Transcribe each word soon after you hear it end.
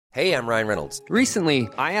Hey, I'm Ryan Reynolds. Recently,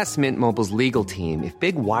 I asked Mint Mobile's legal team if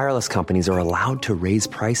big wireless companies are allowed to raise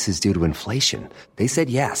prices due to inflation. They said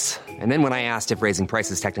yes. And then when I asked if raising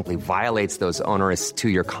prices technically violates those onerous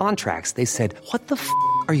two-year contracts, they said, "What the f***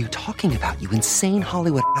 are you talking about, you insane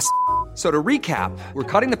Hollywood ass?" So to recap, we're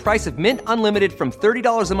cutting the price of Mint Unlimited from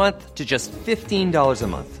 $30 a month to just $15 a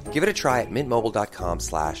month. Give it a try at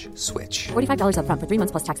mintmobile.com/switch. $45 up front for 3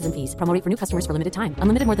 months plus taxes and fees. Promo rate for new customers for limited time.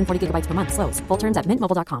 Unlimited more than 40 gigabytes per month. Slows full terms at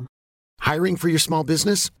mintmobile.com. Hiring for your small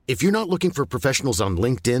business? If you're not looking for professionals on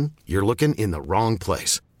LinkedIn, you're looking in the wrong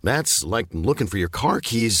place. That's like looking for your car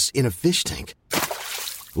keys in a fish tank.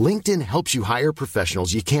 LinkedIn helps you hire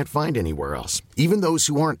professionals you can't find anywhere else, even those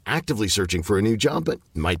who aren't actively searching for a new job but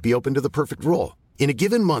might be open to the perfect role. In a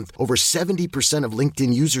given month, over 70% of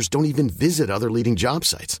LinkedIn users don't even visit other leading job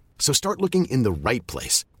sites. So start looking in the right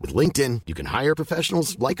place. With LinkedIn, you can hire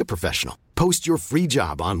professionals like a professional. Post your free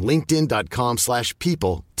job on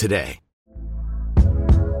linkedin.com/people today.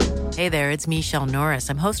 Hey there, it's Michelle Norris.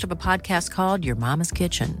 I'm host of a podcast called Your Mama's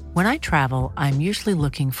Kitchen. When I travel, I'm usually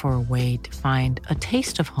looking for a way to find a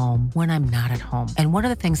taste of home when I'm not at home. And one of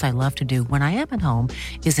the things I love to do when I am at home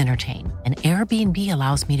is entertain. And Airbnb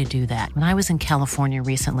allows me to do that. When I was in California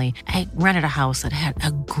recently, I rented a house that had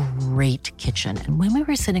a great kitchen. And when we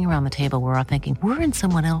were sitting around the table, we were all thinking, we're in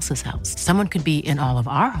someone else's house. Someone could be in all of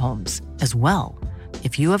our homes as well.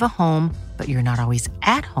 If you have a home, but you're not always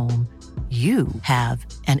at home, you have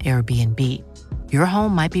an Airbnb. Your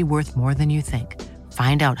home might be worth more than you think.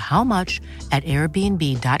 Find out how much at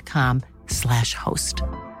airbnb.com/host.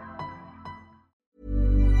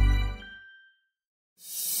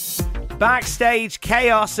 Backstage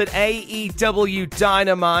chaos at AEW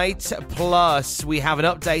Dynamite. Plus, we have an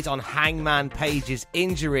update on Hangman Page's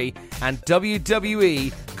injury, and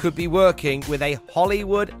WWE could be working with a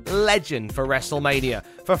Hollywood legend for WrestleMania.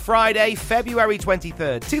 For Friday, February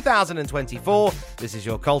 23rd, 2024, this is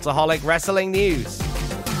your Cultaholic Wrestling News.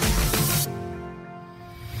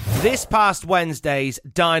 This past Wednesday's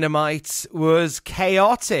Dynamite was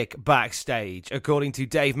chaotic backstage, according to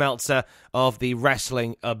Dave Meltzer of the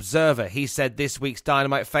Wrestling Observer. He said this week's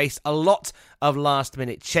Dynamite faced a lot of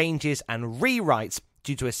last-minute changes and rewrites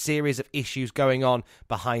due to a series of issues going on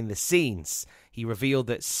behind the scenes. He revealed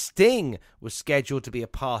that Sting was scheduled to be a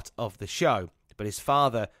part of the show, but his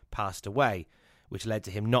father passed away, which led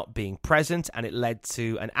to him not being present, and it led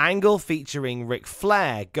to an angle featuring Ric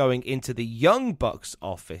Flair going into the Young Bucks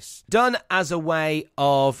office, done as a way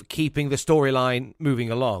of keeping the storyline moving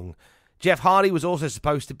along. Jeff Hardy was also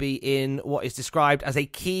supposed to be in what is described as a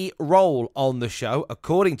key role on the show,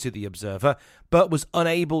 according to The Observer, but was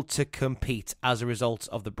unable to compete as a result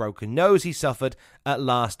of the broken nose he suffered at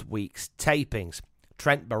last week's tapings.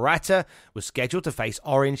 Trent Barretta was scheduled to face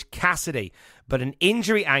Orange Cassidy, but an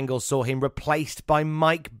injury angle saw him replaced by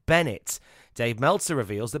Mike Bennett. Dave Meltzer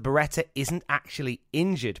reveals that Barretta isn't actually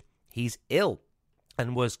injured. He's ill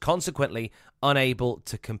and was consequently unable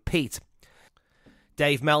to compete.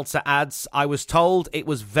 Dave Meltzer adds, "I was told it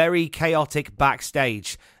was very chaotic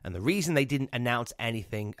backstage, and the reason they didn't announce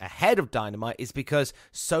anything ahead of Dynamite is because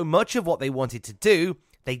so much of what they wanted to do,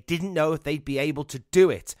 they didn't know if they'd be able to do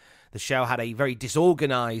it. The show had a very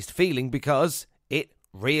disorganized feeling because it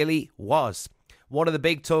really was." One of the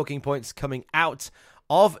big talking points coming out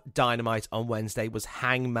of Dynamite on Wednesday was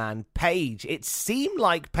Hangman Page. It seemed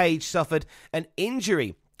like Page suffered an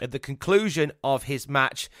injury at the conclusion of his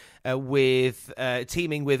match with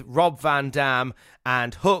teaming with Rob Van Dam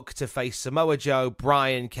and Hook to face Samoa Joe,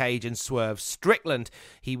 Brian Cage, and Swerve Strickland.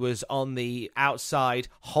 He was on the outside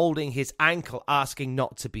holding his ankle, asking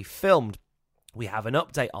not to be filmed. We have an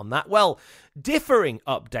update on that. Well, differing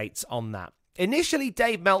updates on that. Initially,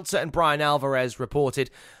 Dave Meltzer and Brian Alvarez reported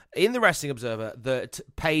in the Wrestling Observer that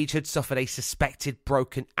Page had suffered a suspected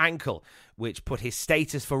broken ankle, which put his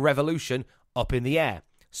status for Revolution up in the air.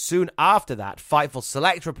 Soon after that, Fightful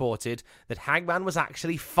Select reported that Hangman was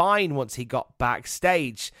actually fine once he got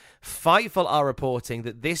backstage. Fightful are reporting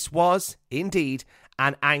that this was, indeed,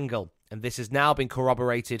 an angle, and this has now been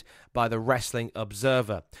corroborated by the Wrestling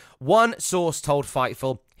Observer. One source told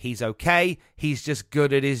Fightful, "He's okay, he's just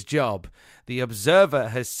good at his job." The Observer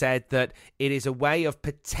has said that it is a way of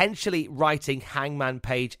potentially writing Hangman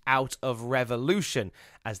Page out of Revolution,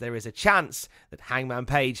 as there is a chance that Hangman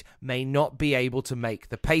Page may not be able to make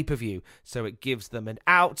the pay-per-view, so it gives them an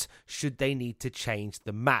out should they need to change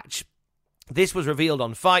the match. This was revealed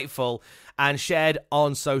on Fightful and shared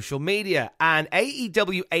on social media, and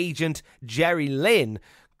AEW agent Jerry Lynn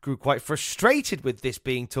grew quite frustrated with this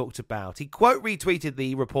being talked about. He quote retweeted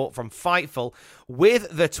the report from Fightful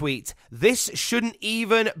with the tweet, "This shouldn't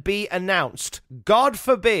even be announced. God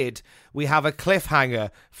forbid we have a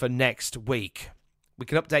cliffhanger for next week." We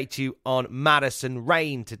can update you on Madison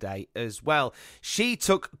Rayne today as well. She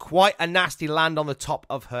took quite a nasty land on the top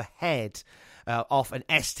of her head off an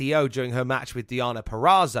STO during her match with Deonna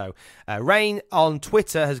Purrazzo. Rayne on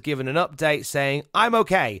Twitter has given an update saying, "I'm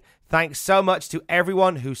okay. Thanks so much to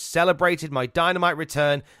everyone who celebrated my Dynamite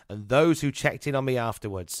return and those who checked in on me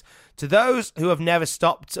afterwards. To those who have never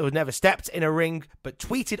stopped or never stepped in a ring but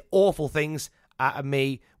tweeted awful things at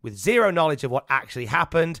me with zero knowledge of what actually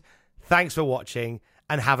happened, thanks for watching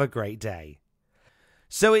and have a great day."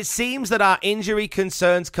 So it seems that our injury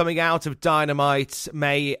concerns coming out of Dynamite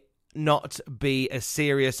may not be as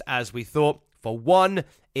serious as we thought. For one,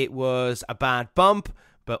 it was a bad bump,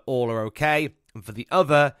 but all are okay. And for the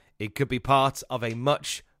other, it could be part of a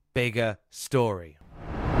much bigger story.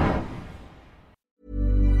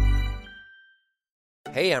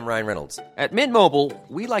 Hey, I'm Ryan Reynolds. At Mint Mobile,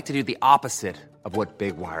 we like to do the opposite of what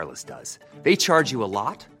Big Wireless does. They charge you a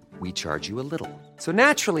lot, we charge you a little. So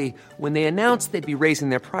naturally, when they announced they'd be raising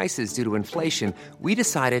their prices due to inflation, we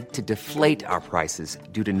decided to deflate our prices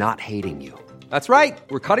due to not hating you. That's right.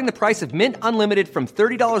 We're cutting the price of Mint Unlimited from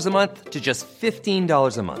 $30 a month to just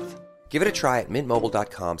 $15 a month. Give it a try at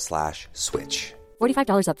mintmobile.com/switch.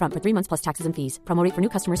 $45 up front for 3 months plus taxes and fees. Promo rate for new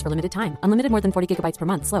customers for limited time. Unlimited more than 40 gigabytes per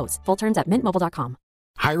month. Slows full terms at mintmobile.com.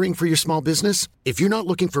 Hiring for your small business? If you're not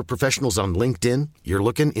looking for professionals on LinkedIn, you're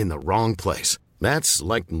looking in the wrong place. That's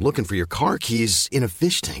like looking for your car keys in a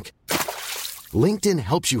fish tank. LinkedIn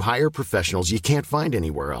helps you hire professionals you can't find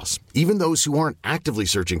anywhere else, even those who aren't actively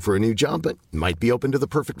searching for a new job but might be open to the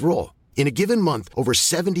perfect role. In a given month, over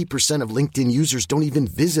 70% of LinkedIn users don't even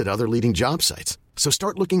visit other leading job sites. So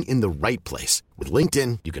start looking in the right place. With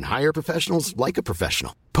LinkedIn, you can hire professionals like a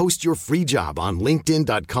professional. Post your free job on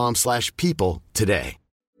linkedin.com/people today.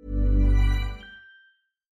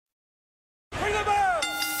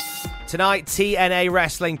 Tonight, TNA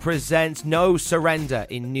Wrestling presents No Surrender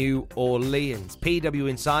in New Orleans. PW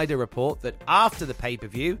Insider report that after the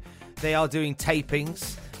pay-per-view, they are doing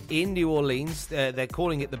tapings in New Orleans. They're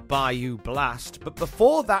calling it the Bayou Blast. But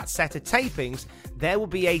before that set of tapings, there will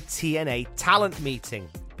be a TNA talent meeting.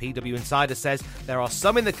 PW Insider says there are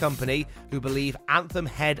some in the company who believe Anthem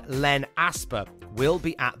head Len Asper will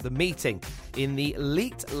be at the meeting. In the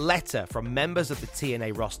leaked letter from members of the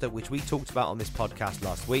TNA roster, which we talked about on this podcast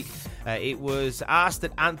last week, it was asked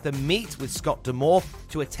that Anthem meet with Scott D'Amore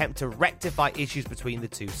to attempt to rectify issues between the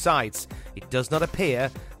two sides. It does not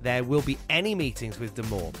appear there will be any meetings with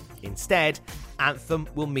D'Amore. Instead, Anthem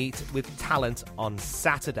will meet with talent on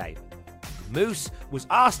Saturday. Moose was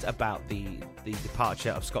asked about the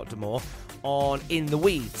departure of Scott D'Amore on In the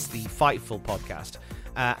Weeds, the Fightful podcast,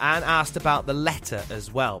 and asked about the letter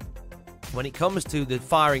as well. When it comes to the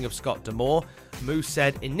firing of Scott D'Amore, Moose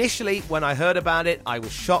said, "Initially, when I heard about it, I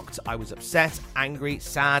was shocked, I was upset, angry,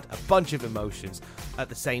 sad, a bunch of emotions. At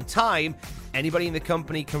the same time, anybody in the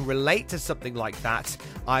company can relate to something like that,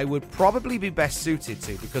 I would probably be best suited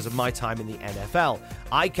to because of my time in the NFL.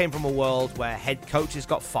 I came from a world where head coaches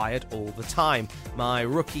got fired all the time. My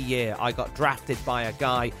rookie year, I got drafted by a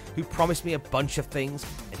guy who promised me a bunch of things,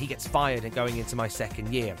 and he gets fired and going into my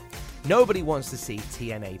second year. Nobody wants to see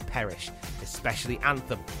TNA perish, especially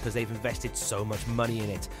Anthem, because they've invested so much money in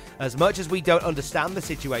it. As much as we don't understand the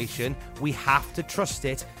situation, we have to trust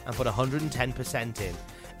it and put 110% in.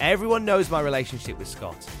 Everyone knows my relationship with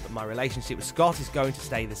Scott, but my relationship with Scott is going to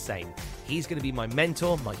stay the same. He's going to be my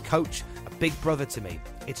mentor, my coach, a big brother to me.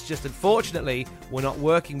 It's just unfortunately, we're not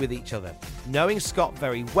working with each other. Knowing Scott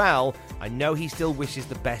very well, I know he still wishes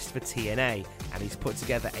the best for TNA, and he's put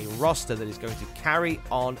together a roster that is going to carry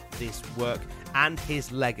on this work and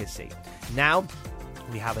his legacy. Now,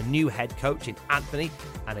 we have a new head coach in Anthony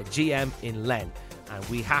and a GM in Len, and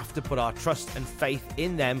we have to put our trust and faith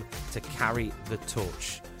in them to carry the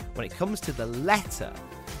torch." When it comes to the letter,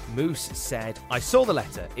 Moose said, "I saw the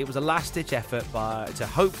letter. It was a last-ditch effort to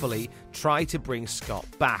hopefully try to bring Scott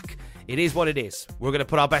back. It is what it is. We're going to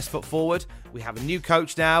put our best foot forward. We have a new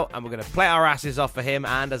coach now, and we're going to play our asses off for him.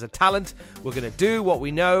 And as a talent, we're going to do what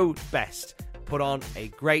we know best. Put on a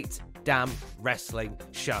great damn wrestling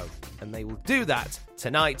show." And they will do that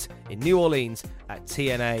tonight in New Orleans at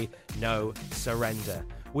TNA No Surrender.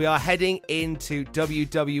 We are heading into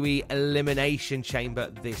WWE Elimination Chamber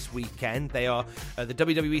this weekend. They are the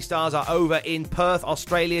WWE stars are over in Perth,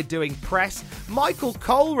 Australia, doing press. Michael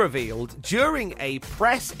Cole revealed during a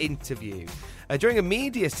press interview during a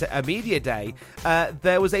media day,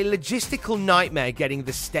 there was a logistical nightmare getting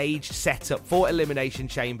the stage set up for Elimination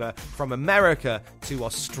Chamber from America to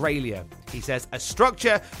Australia. He says, a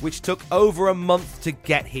structure which took over a month to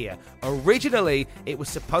get here. Originally, it was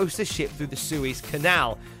supposed to ship through the Suez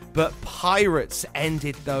Canal, but pirates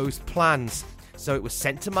ended those plans. So it was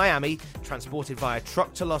sent to Miami, transported via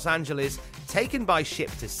truck to Los Angeles, taken by ship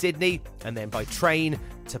to Sydney, and then by train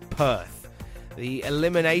to Perth. The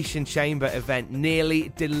Elimination Chamber event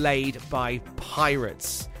nearly delayed by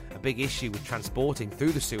pirates. A big issue with transporting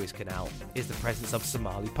through the Suez Canal is the presence of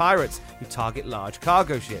Somali pirates who target large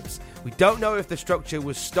cargo ships. We don't know if the structure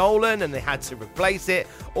was stolen and they had to replace it,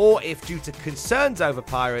 or if due to concerns over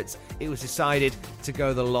pirates, it was decided to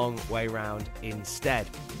go the long way round instead.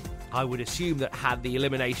 I would assume that had the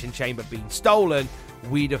Elimination Chamber been stolen,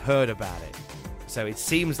 we'd have heard about it. So it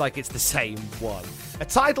seems like it's the same one. A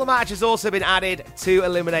title match has also been added to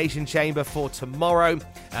Elimination Chamber for tomorrow.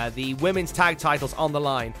 The women's tag titles on the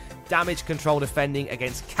line. Damage Control defending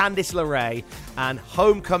against Candice LeRae and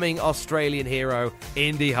homecoming Australian hero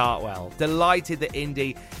Indy Hartwell. Delighted that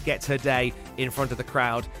Indy gets her day in front of the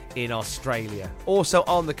crowd in Australia. Also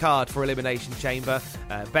on the card for Elimination Chamber,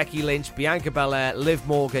 Becky Lynch, Bianca Belair, Liv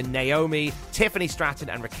Morgan, Naomi, Tiffany Stratton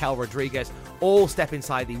and Raquel Rodriguez all step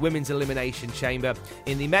inside the Women's Elimination Chamber.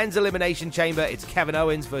 In the Men's Elimination Chamber, it's Kevin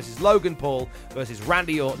Owens versus Logan Paul versus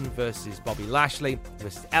Randy Orton versus Bobby Lashley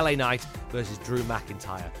versus LA Knight versus Drew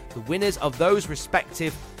McIntyre. The winners of those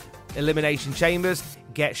respective Elimination Chambers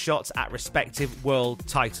get shots at respective world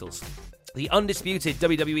titles. The undisputed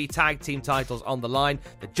WWE Tag Team titles on the line.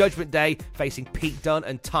 The Judgment Day facing Pete Dunne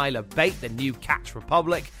and Tyler Bate, the new Catch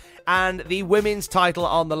Republic. And the women's title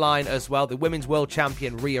on the line as well. The Women's World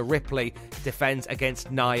Champion Rhea Ripley defends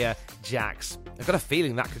against Nia Jax. I've got a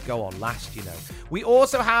feeling that could go on last, you know. We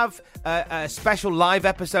also have a special live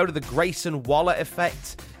episode of the Grayson Waller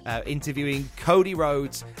Effect, interviewing Cody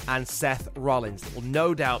Rhodes and Seth Rollins. That will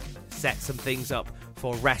no doubt set some things up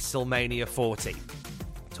for WrestleMania 40.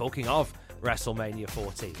 Talking of WrestleMania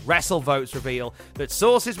 40, WrestleVotes reveal that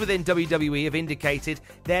sources within WWE have indicated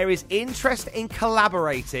there is interest in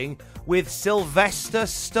collaborating with Sylvester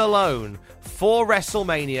Stallone for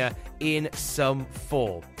WrestleMania in some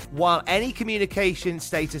form. While any communication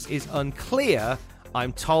status is unclear,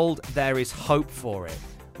 I'm told there is hope for it.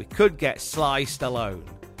 We could get Sly Stallone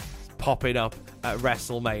popping up at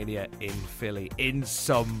WrestleMania in Philly in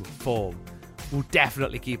some form. We'll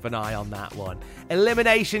definitely keep an eye on that one.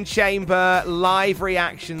 Elimination Chamber live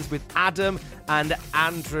reactions with Adam and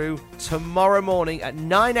Andrew tomorrow morning at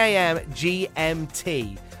 9 a.m.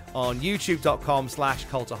 GMT on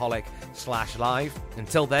youtube.com/cultaholic/live.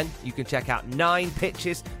 Until then, you can check out 9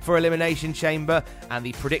 pitches for Elimination Chamber and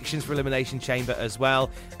the predictions for Elimination Chamber as well.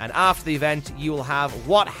 And after the event, you will have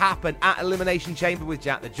what happened at Elimination Chamber with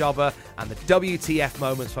Jack the Jobber and the WTF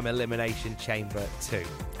moments from Elimination Chamber 2.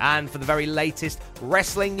 And for the very latest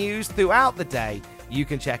wrestling news throughout the day, you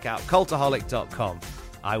can check out cultaholic.com.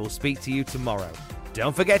 I will speak to you tomorrow.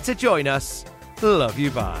 Don't forget to join us. Love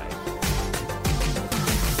you, bye.